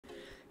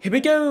Here we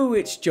go,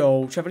 it's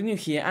Joel, Travelling New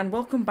here, and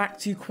welcome back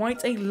to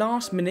quite a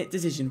last minute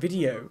decision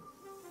video.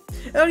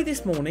 Early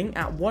this morning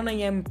at 1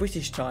 AM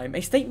British time,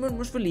 a statement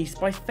was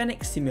released by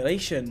Fenix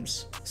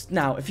Simulations.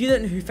 Now, if you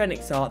don't know who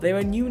Fenix are, they're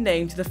a new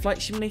name to the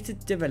flight simulator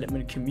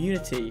development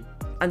community.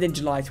 And in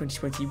July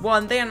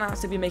 2021, they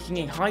announced to be making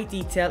a high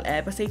detail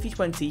Airbus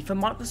A320 for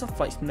Microsoft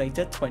Flight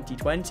Simulator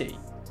 2020.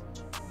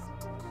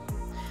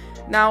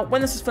 Now,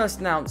 when this was first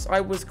announced, I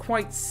was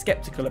quite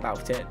skeptical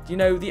about it. You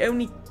know, the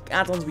only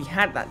add-ons we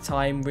had at that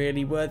time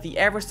really were the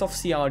Aerosoft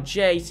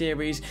CRJ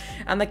series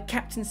and the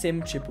Captain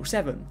Sim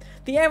 777.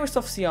 The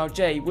Aerosoft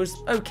CRJ was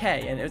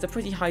okay and it was a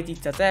pretty high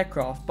detailed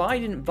aircraft, but I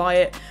didn't buy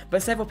it.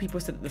 But several people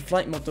said that the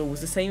flight model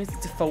was the same as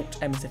the default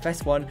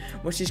MFS one,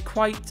 which is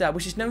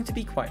known to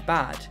be quite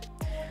bad.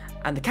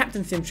 And the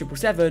Captain Sim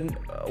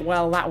 777,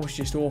 well, that was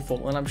just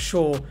awful, and I'm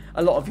sure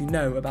a lot of you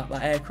know about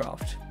that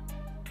aircraft.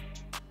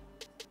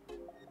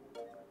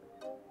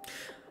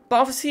 But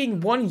after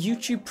seeing one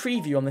YouTube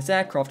preview on this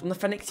aircraft on the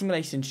Fenix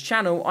Simulations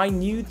channel, I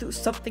knew that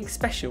something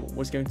special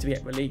was going to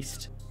get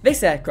released.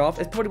 This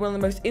aircraft is probably one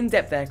of the most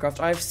in-depth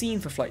aircraft I have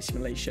seen for flight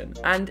simulation,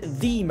 and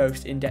the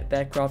most in-depth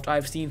aircraft I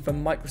have seen for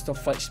Microsoft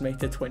Flight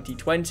Simulator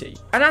 2020.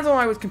 And as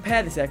I would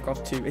compare this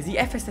aircraft to is the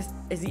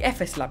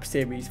FS Lab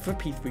series for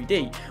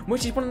P3D,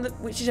 which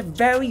is a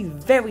very,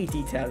 very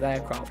detailed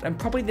aircraft and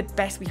probably the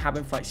best we have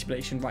in flight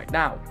simulation right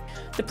now.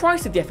 The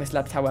price of the FS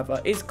Labs, however,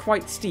 is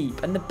quite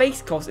steep, and the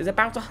base cost is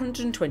about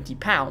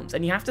 £120,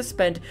 and you have to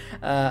spend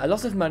a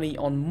lot of money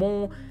on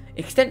more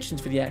extensions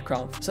for the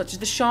aircraft, such as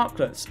the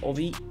Sharklets or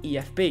the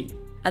EFB.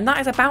 And that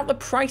is about the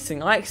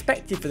pricing I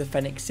expected for the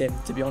Fenix Sim,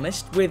 to be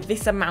honest. With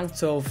this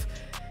amount of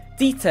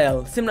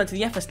detail, similar to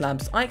the FS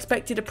Labs, I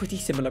expected a pretty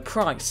similar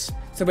price.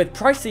 So with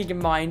pricing in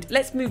mind,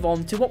 let's move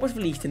on to what was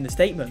released in the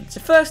statement. The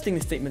first thing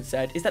the statement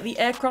said is that the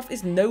aircraft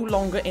is no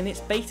longer in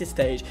its beta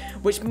stage,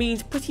 which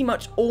means pretty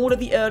much all of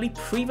the early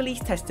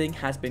pre-release testing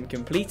has been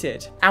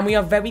completed, and we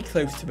are very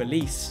close to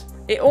release.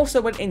 It also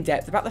went in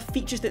depth about the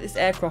features that this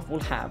aircraft will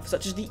have,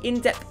 such as the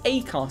in-depth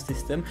ACAR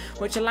system,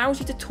 which allows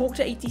you to talk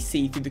to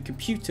ATC through the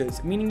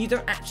computers, meaning you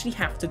don't actually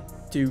have to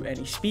do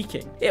any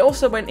speaking. It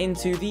also went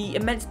into the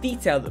immense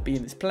detail that will be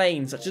in this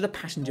plane, such as the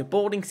passenger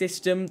boarding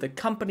system, the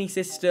company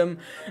system,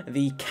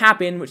 the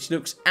cabin, which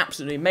looks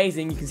absolutely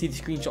amazing. You can see the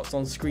screenshots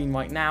on screen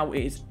right now.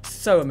 It is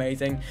so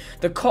amazing.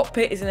 The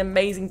cockpit is an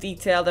amazing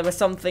detail. There are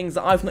some things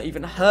that I've not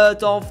even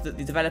heard of that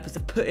the developers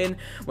have put in,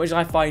 which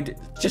I find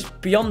just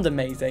beyond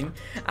amazing.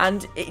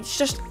 And it's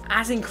just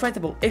as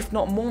incredible, if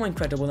not more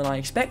incredible than I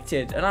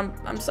expected. And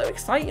I'm so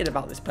excited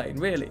about this plane,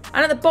 really. And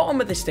at the bottom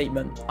of this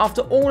statement,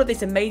 after all of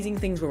these amazing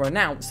things were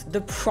announced, the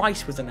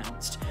price was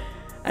announced.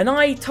 And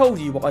I told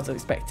you what I was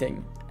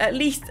expecting. At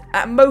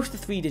most a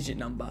 3-digit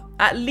number.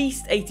 At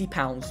least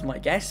 £80 was my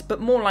guess, but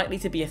more likely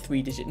to be a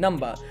 3-digit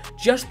number,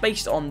 just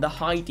based on the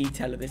high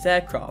detail of this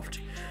aircraft.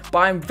 But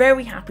I'm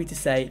very happy to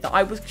say that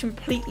I was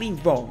completely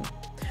wrong.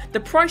 The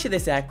price of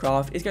this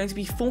aircraft is going to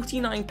be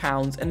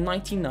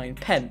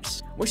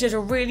 £49.99, which is a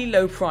really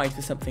low price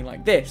for something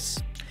like this.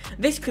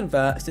 This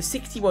converts to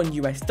 $61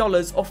 US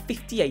or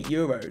 58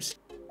 euros.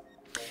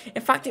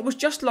 In fact, it was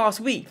just last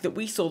week that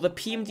we saw the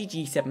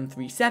PMDG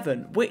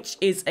 737, which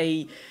is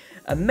a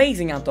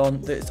amazing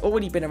add-on that's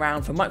already been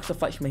around for Microsoft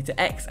Flight Simulator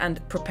X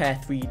and Prepare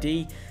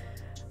 3D,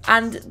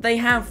 and they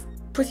have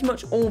pretty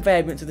much all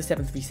variants of the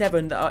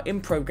 737 that are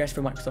in progress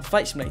for Microsoft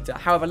Flight Simulator.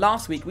 However,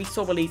 last week we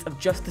saw release of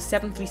just the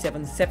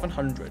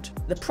 737-700.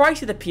 The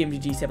price of the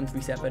PMDG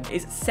 737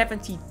 is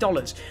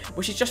 $70,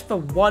 which is just for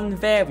one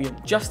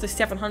variant, just the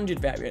 700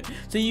 variant.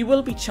 So you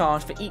will be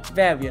charged for each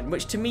variant,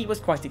 which to me was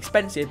quite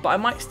expensive, but I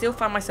might still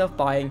find myself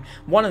buying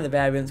one of the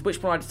variants,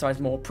 which one I decide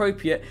is more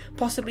appropriate,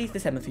 possibly the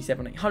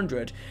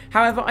 737-800.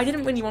 However, I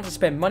didn't really want to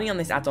spend money on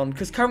this add-on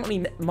because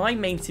currently my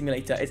main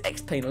simulator is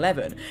X-Plane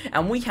 11,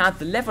 and we have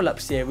the Level Up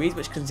series,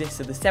 which consists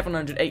of the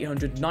 700,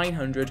 800,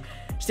 900,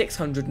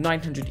 600,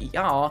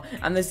 900ER,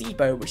 and the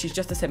Zebo, which is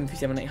just the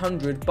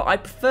 737-800, but I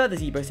prefer the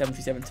Zebo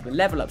 737 to the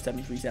Level Up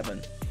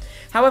 737.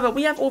 However,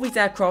 we have all these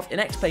aircraft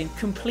in X-Plane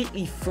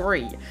completely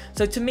free,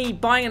 so to me,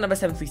 buying another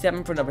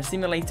 737 for another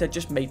simulator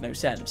just made no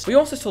sense. We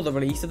also saw the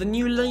release of the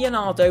new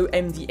Leonardo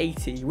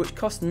MD-80, which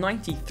cost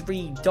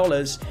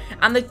 $93,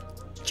 and the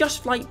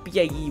Just Flight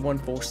BAE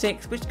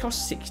 146, which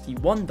costs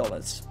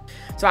 $61.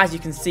 So as you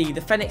can see,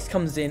 the Fenix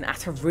comes in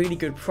at a really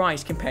good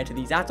price compared to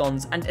these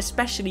add-ons, and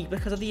especially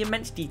because of the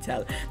immense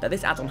detail that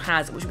this add-on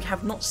has, which we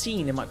have not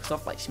seen in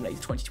Microsoft Flight Simulator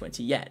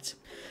 2020 yet.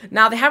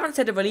 Now, they haven't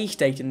said a release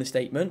date in the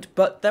statement,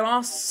 but there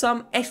are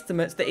some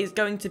estimates that it's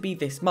going to be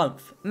this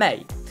month,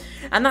 May.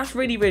 And that's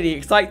really, really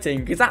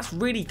exciting, because that's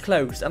really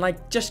close, and I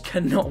just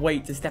cannot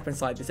wait to step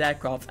inside this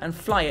aircraft and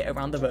fly it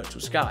around the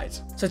virtual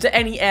skies. So to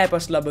any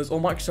Airbus lovers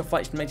or Microsoft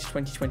Flight Simulator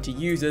 2020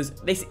 users,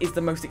 this is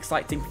the most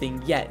exciting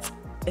thing yet.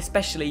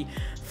 especially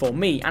for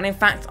me. And in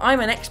fact, I'm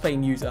an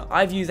X-Plane user.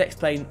 I've used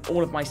X-Plane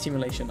all of my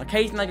simulation.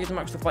 Occasionally I use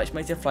Microsoft Flight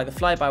Simulator, fly the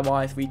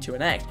fly-by-wire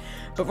 321X,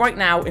 but right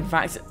now, in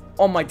fact,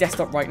 on my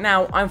desktop right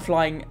now, I'm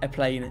flying a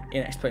plane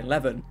in X-Plane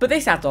 11. But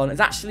this add-on has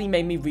actually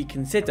made me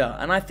reconsider,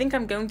 and I think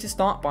I'm going to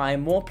start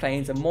buying more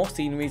planes and more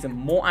sceneries and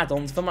more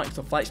add-ons for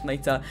Microsoft Flight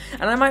Simulator,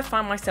 and I might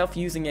find myself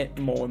using it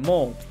more and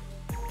more.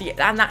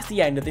 And that's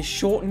the end of this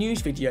short news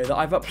video that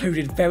I've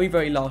uploaded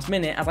very last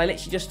minute, as I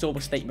literally just saw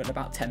a statement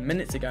about 10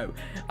 minutes ago.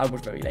 I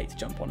was very late to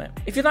jump on it.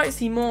 If you'd like to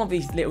see more of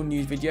these little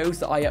news videos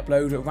that I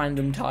upload at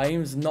random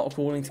times, not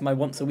according to my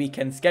once a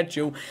weekend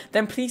schedule,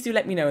 then please do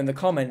let me know in the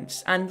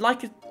comments, and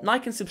like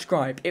and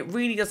subscribe. It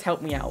really does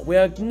help me out.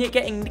 We're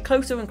getting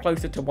closer and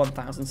closer to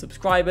 1,000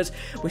 subscribers.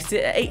 We're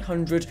still at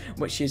 800,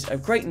 which is a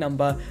great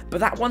number, but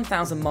that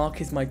 1,000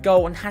 mark is my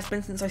goal and has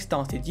been since I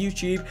started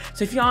YouTube.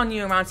 So if you are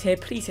new around here,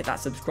 please hit that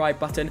subscribe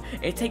button.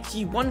 It takes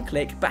you one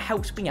click, but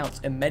helps me out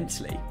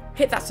immensely.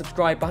 Hit that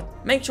subscribe button,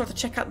 make sure to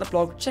check out the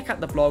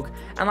blog,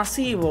 and I'll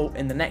see you all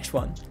in the next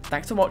one.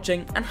 Thanks for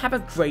watching, and have a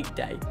great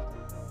day.